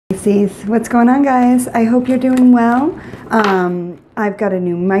Pisces, what's going on, guys? I hope you're doing well. I've got a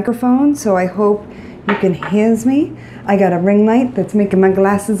new microphone, so I hope you can hear me. I got a ring light that's making my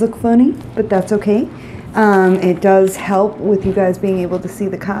glasses look funny, but that's okay. It does help with you guys being able to see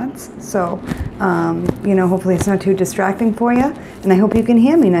the cards, so you know, hopefully it's not too distracting for you, and I hope you can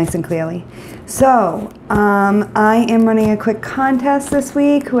hear me nice and clearly. So I am running a quick contest this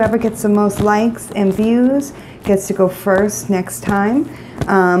week. Whoever gets the most likes and views gets to go first next time.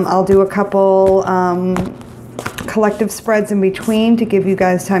 I'll do a couple collective spreads in between to give you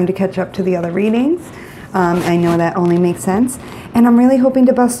guys time to catch up to the other readings. I know that only makes sense. And I'm really hoping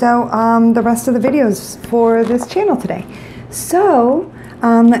to bust out the rest of the videos for this channel today. So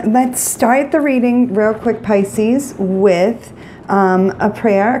let's start the reading real quick, Pisces, with a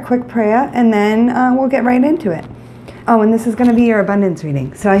prayer, a quick prayer, and then we'll get right into it. Oh, and this is going to be your abundance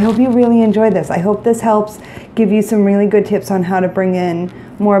reading. So I hope you really enjoy this. I hope this helps give you some really good tips on how to bring in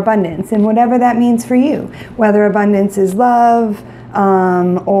more abundance, and whatever that means for you. Whether abundance is love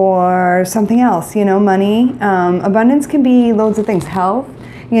or something else, you know, money. Abundance can be loads of things. Health,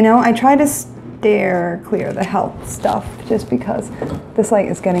 you know, I try to steer clear the health stuff just because this light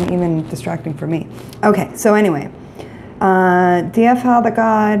is getting even distracting for me. Okay, so anyway, dear Father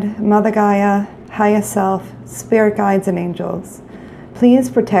God, Mother Gaia, higher self, spirit guides and angels, please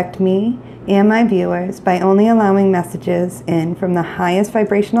protect me and my viewers by only allowing messages in from the highest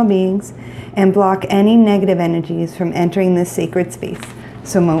vibrational beings and block any negative energies from entering this sacred space.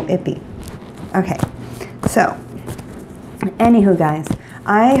 So mo it be. Okay, so anywho, guys,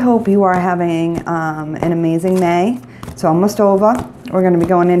 I hope you are having an amazing May. It's almost over. We're going to be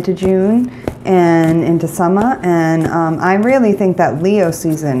going into June and into summer, and I really think that Leo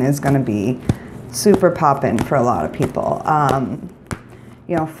season is going to be super poppin' for a lot of people.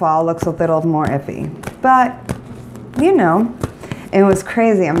 You know, fall looks a little more iffy, but you know, it was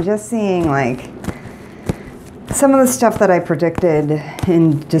crazy. I'm just seeing like some of the stuff that I predicted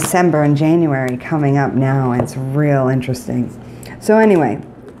in December and January coming up now. It's real interesting. So anyway,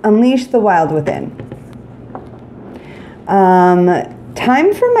 unleash the wild within.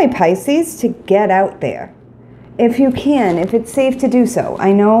 Time for my Pisces to get out there. If you can, if it's safe to do so.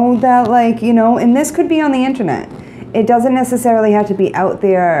 I know that, like, you know, and this could be on the internet. It doesn't necessarily have to be out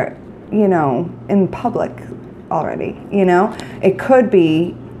there, you know, in public already, you know. It could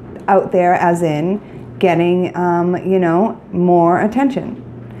be out there as in getting, you know, more attention.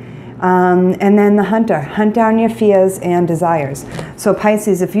 And then the hunter, hunt down your fears and desires. So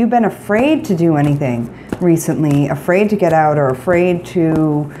Pisces, if you've been afraid to do anything recently, afraid to get out or afraid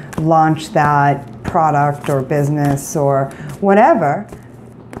to launch that product or business or whatever,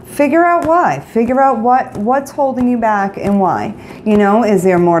 figure out why. Figure out what's holding you back and why. You know, is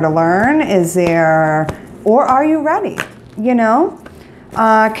there more to learn? Is there, or are you ready? You know,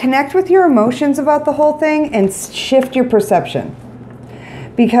 connect with your emotions about the whole thing and shift your perception.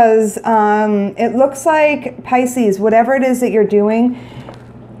 Because it looks like, Pisces, whatever it is that you're doing,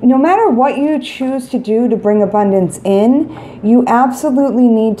 no matter what you choose to do to bring abundance in, you absolutely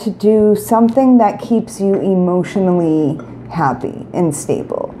need to do something that keeps you emotionally happy and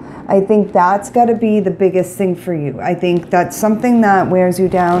stable. I think that's got to be the biggest thing for you. I think that's something that wears you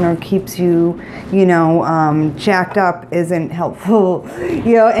down or keeps you, you know, jacked up isn't helpful.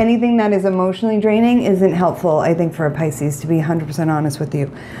 You know, anything that is emotionally draining isn't helpful, I think, for a Pisces, to be 100% honest with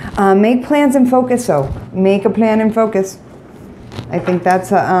you. Make plans and focus, though. Make a plan and focus. I think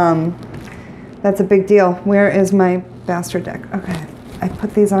that's a big deal. Where is my bastard deck? Okay. I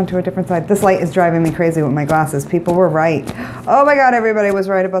put these onto a different side. This light is driving me crazy with my glasses. People were right. Oh my God, everybody was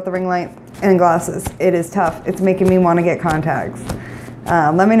right about the ring light and glasses. It is tough. It's making me want to get contacts.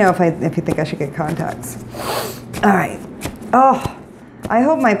 Let me know if you think I should get contacts. All right. Oh, I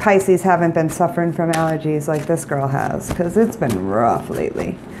hope my Pisces haven't been suffering from allergies like this girl has, because it's been rough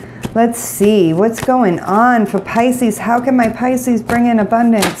lately. Let's see what's going on for Pisces. How can my Pisces bring in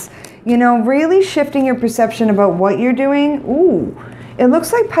abundance? You know, really shifting your perception about what you're doing. Ooh. It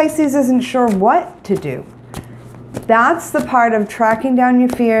looks like Pisces isn't sure what to do. That's the part of tracking down your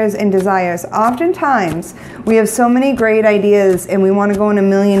fears and desires. Oftentimes, we have so many great ideas and we want to go in a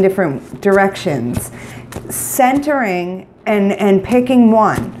million different directions. Centering and picking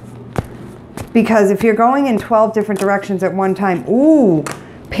one. Because if you're going in 12 different directions at one time, ooh,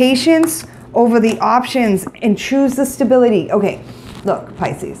 patience over the options and choose the stability. Okay, look,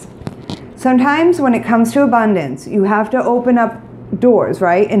 Pisces. Sometimes when it comes to abundance, you have to open up doors,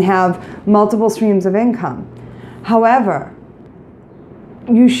 right? And have multiple streams of income. However,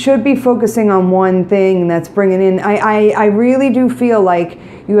 you should be focusing on one thing that's bringing in. I really do feel like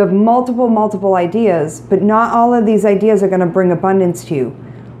you have multiple ideas, but not all of these ideas are going to bring abundance to you.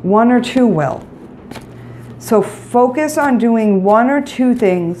 1 or 2 will. So focus on doing 1 or 2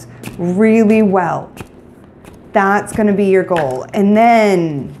 things really well. That's going to be your goal. And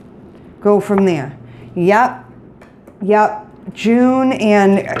then go from there. Yep. June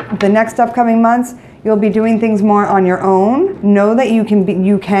and the next upcoming months, you'll be doing things more on your own. Know that you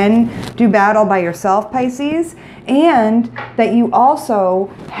can do battle by yourself, Pisces, and that you also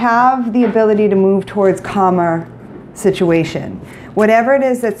have the ability to move towards calmer situation. Whatever it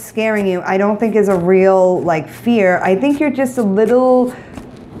is that's scaring you, I don't think is a real like fear. I think you're just a little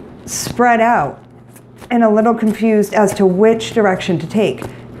spread out and a little confused as to which direction to take.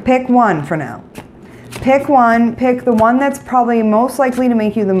 Pick one for now. Pick one, pick the one that's probably most likely to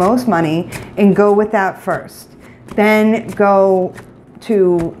make you the most money and go with that first. Then go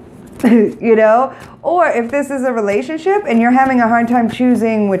to, you know, or if this is a relationship and you're having a hard time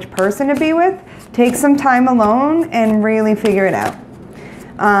choosing which person to be with, take some time alone and really figure it out.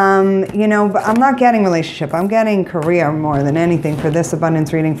 You know, but I'm not getting relationship. I'm getting career more than anything for this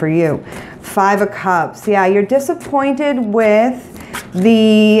abundance reading for you. 5 of Cups. Yeah, you're disappointed with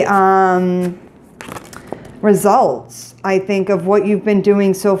the results, I think, of what you've been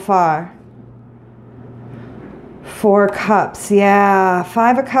doing so far. 4 Cups. Yeah,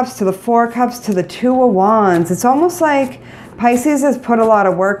 5 of Cups to the 4 Cups to the 2 of Wands. It's almost like Pisces has put a lot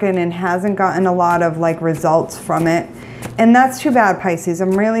of work in and hasn't gotten a lot of like results from it. And that's too bad, Pisces.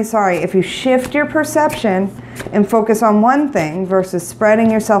 I'm really sorry. If you shift your perception and focus on one thing versus spreading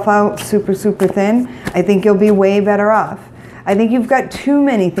yourself out super, super thin, I think you'll be way better off. I think you've got too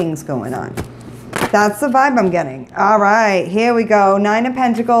many things going on. That's the vibe I'm getting. All right, here we go. 9 of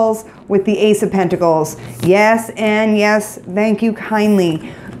Pentacles with the Ace of Pentacles. Yes and yes, thank you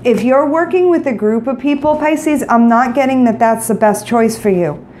kindly. If you're working with a group of people, Pisces, I'm not getting that that's the best choice for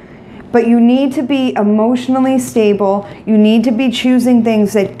you. But you need to be emotionally stable. You need to be choosing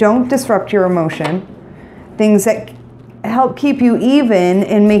things that don't disrupt your emotion. Things that help keep you even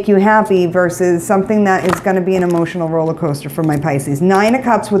and make you happy versus something that is going to be an emotional roller coaster for my Pisces. 9 of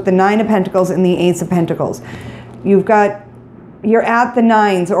Cups with the 9 of Pentacles and the Ace of Pentacles. You're at the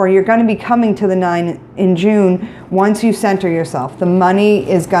 9s, or you're going to be coming to the 9 in June once you center yourself. The money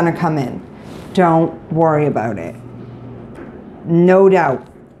is going to come in. Don't worry about it. No doubt.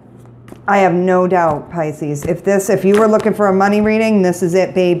 I have no doubt, Pisces. If you were looking for a money reading, this is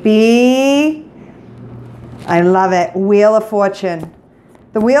it, baby. I love it. Wheel of Fortune.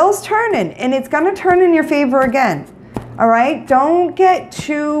 The wheel's turning, and it's going to turn in your favor again. All right? Don't get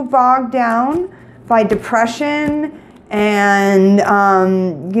too bogged down by depression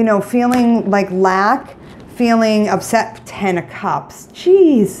and, you know, feeling like lack, feeling upset. 10 of Cups.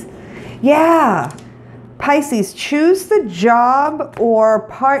 Jeez. Yeah. Pisces, choose the job or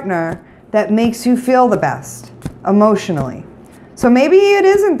partner that makes you feel the best emotionally. So maybe it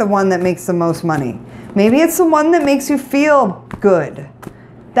isn't the one that makes the most money. Maybe it's the one that makes you feel good.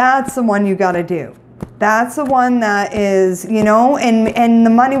 That's the one you got to do. That's the one that is, you know, and the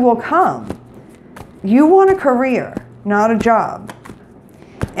money will come. You want a career, not a job.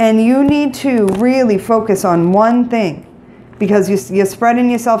 And you need to really focus on one thing because you're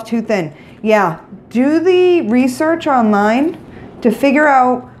spreading yourself too thin. Yeah, do the research online to figure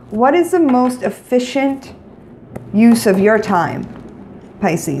out what is the most efficient use of your time,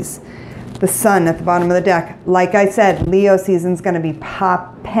 Pisces. The Sun at the bottom of the deck. Like I said, Leo season's going to be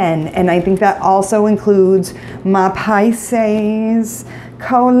poppin', and I think that also includes my Pisces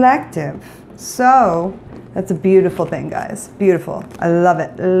collective. So that's a beautiful thing, guys. Beautiful. I love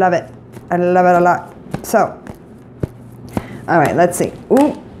it. Love it. I love it a lot. So, all right, let's see.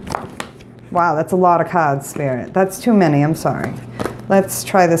 Ooh. Wow, that's a lot of cards, Spirit. That's too many. I'm sorry. Let's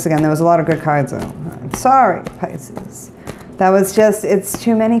try this again. There was a lot of good cards, though. I'm sorry, Pisces. That was just, it's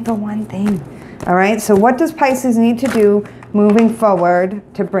too many for one thing. All right, so what does Pisces need to do moving forward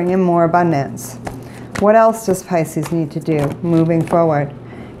to bring in more abundance? What else does Pisces need to do moving forward?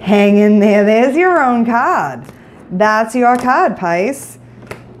 Hang in there. There's your own card. That's your card, Pisces.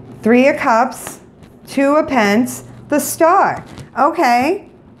 3 of Cups, 2 of Pence, the Star. Okay.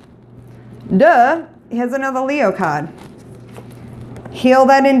 Duh. Here's another Leo card. Heal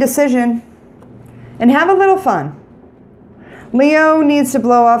that indecision and have a little fun. Leo needs to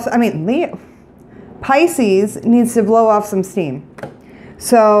blow off, Pisces needs to blow off some steam.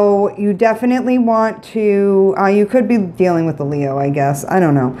 So you definitely want to, you could be dealing with the Leo, I guess. I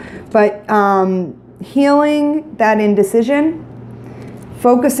don't know. But healing that indecision,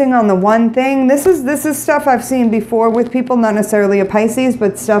 focusing on the one thing. This is stuff I've seen before with people, not necessarily a Pisces,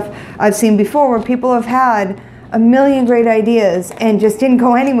 but stuff I've seen before where people have had a million great ideas and just didn't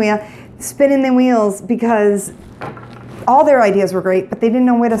go anywhere, spinning their wheels because all their ideas were great, but they didn't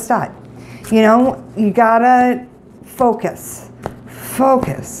know where to start. You know, you gotta focus.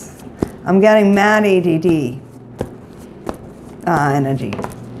 Focus. I'm getting mad ADD energy.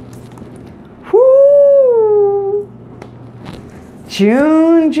 Whoo!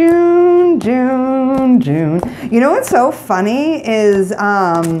 June, June, June, June. You know what's so funny is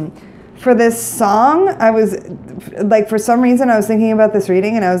for this song, I was like, for some reason I was thinking about this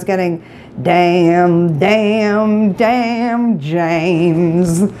reading and I was getting damn, damn, damn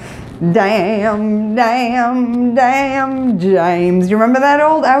James. Damn, damn, damn James. You remember that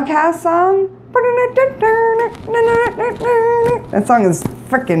old Outcast song? That song is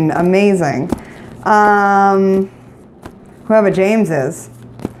freaking amazing. Whoever James is.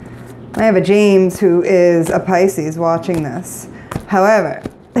 I have a James who is a Pisces watching this. However,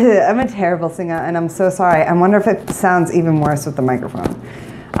 I'm a terrible singer and I'm so sorry. I wonder if it sounds even worse with the microphone.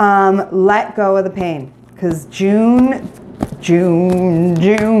 Let go of the pain. Because June, June,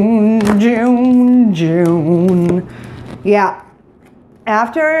 June, June, June. Yeah.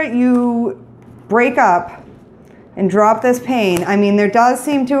 After you break up and drop this pain, I mean, there does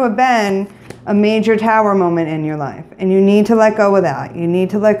seem to have been a major tower moment in your life. And you need to let go of that. You need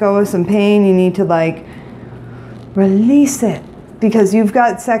to let go of some pain. You need to, like, release it. Because you've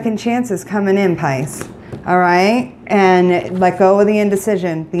got second chances coming in, Pisces. All right? And let go of the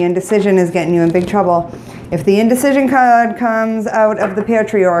indecision. The indecision is getting you in big trouble. If the indecision card comes out of the Pear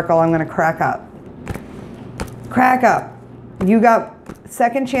Tree Oracle, I'm going to crack up. Crack up. You got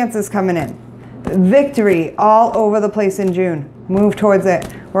second chances coming in. Victory all over the place in June. Move towards it.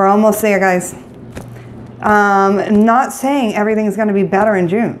 We're almost there, guys. Not saying everything's going to be better in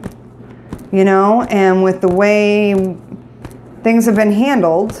June. You know, and with the way things have been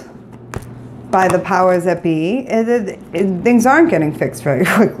handled by the powers that be, things aren't getting fixed very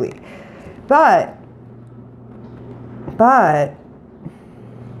quickly. But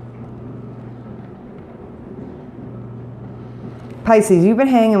Pisces, you've been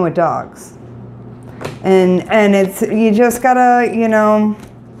hanging with dogs. And it's, you just gotta, you know,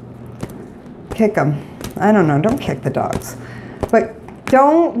 kick them. I don't know, don't kick the dogs. But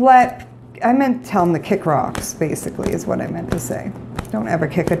don't let, I meant tell them to kick rocks, basically, is what I meant to say. Don't ever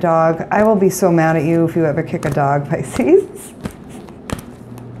kick a dog. I will be so mad at you if you ever kick a dog, Pisces.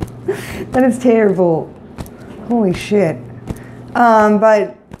 That is terrible. Holy shit.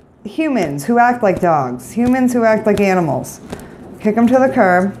 But humans who act like dogs, humans who act like animals, kick them to the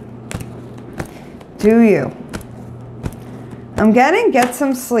curb. Do you? I'm getting, get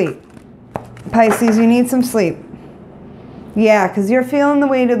some sleep. Pisces, you need some sleep. Yeah, because you're feeling the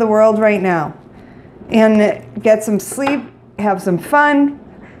weight of the world right now. And get some sleep, have some fun,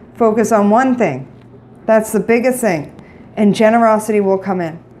 focus on one thing. That's the biggest thing. And generosity will come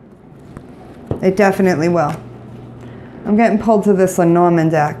in. It definitely will. I'm getting pulled to this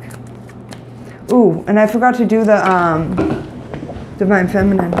Lenormand deck. Ooh, and I forgot to do the Divine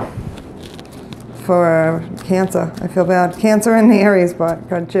Feminine for Cancer. I feel bad. Cancer and the Aries but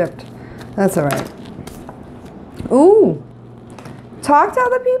got chipped. That's all right. Ooh. Talk to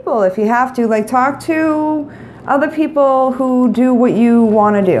other people if you have to. Like, talk to other people who do what you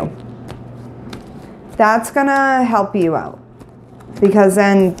want to do. That's going to help you out. Because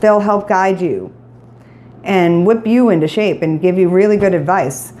then they'll help guide you and whip you into shape and give you really good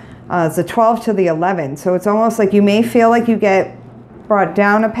advice. It's a 12 to the 11. So it's almost like you may feel like you get brought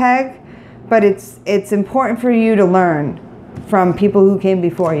down a peg, but it's important for you to learn from people who came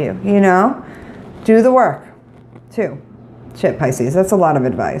before you, you know? Do the work, too. Shit, Pisces, that's a lot of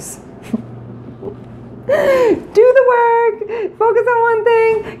advice. Do the work, focus on one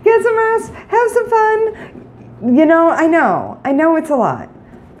thing, get some rest, have some fun. You know it's a lot,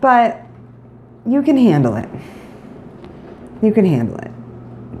 but you can handle it. You can handle it,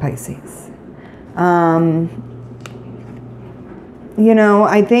 Pisces. You know,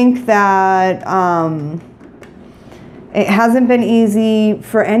 I think that it hasn't been easy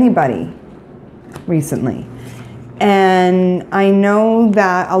for anybody recently. And I know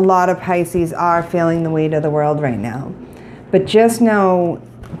that a lot of Pisces are feeling the weight of the world right now. But just know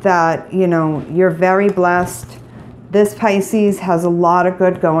that, you know, you're very blessed. This Pisces has a lot of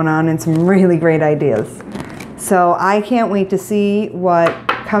good going on and some really great ideas. So I can't wait to see what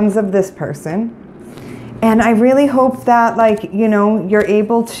comes of this person. And I really hope that, like, you know, you're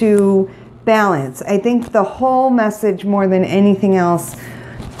able to balance. I think the whole message more than anything else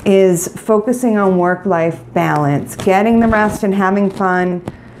is focusing on work-life balance, getting the rest and having fun,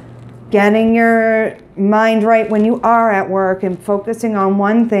 getting your mind right when you are at work and focusing on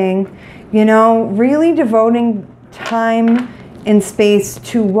one thing, you know, really devoting time in space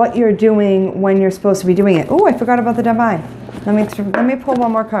to what you're doing when you're supposed to be doing it. Oh, I forgot about the Divine. Let me pull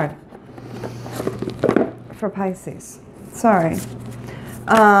one more card for Pisces. Sorry.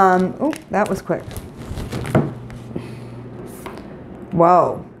 Oh, that was quick.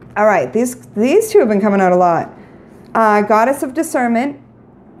 Whoa. All right, these two have been coming out a lot. Goddess of Discernment,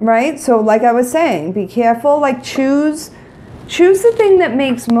 right? So like I was saying, be careful, like choose the thing that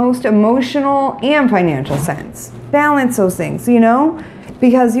makes most emotional and financial sense. Balance those things, you know,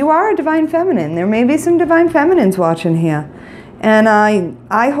 because you are a divine feminine. There may be some divine feminines watching here. And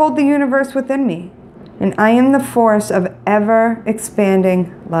I hold the universe within me. And I am the force of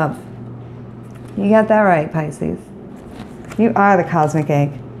ever-expanding love. You got that right, Pisces. You are the cosmic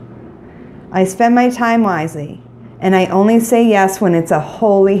egg. I spend my time wisely. And I only say yes when it's a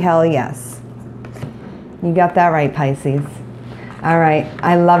holy hell yes. You got that right, Pisces. All right.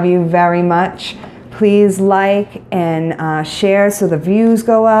 I love you very much. Please like and share so the views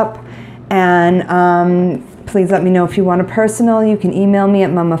go up. And please let me know if you want a personal. You can email me at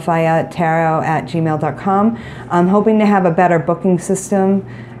mamafiyatarot@gmail.com. I'm hoping to have a better booking system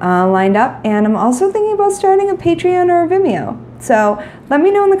lined up. And I'm also thinking about starting a Patreon or a Vimeo. So let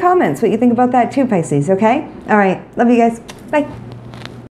me know in the comments what you think about that too, Pisces, okay? All right. Love you guys. Bye.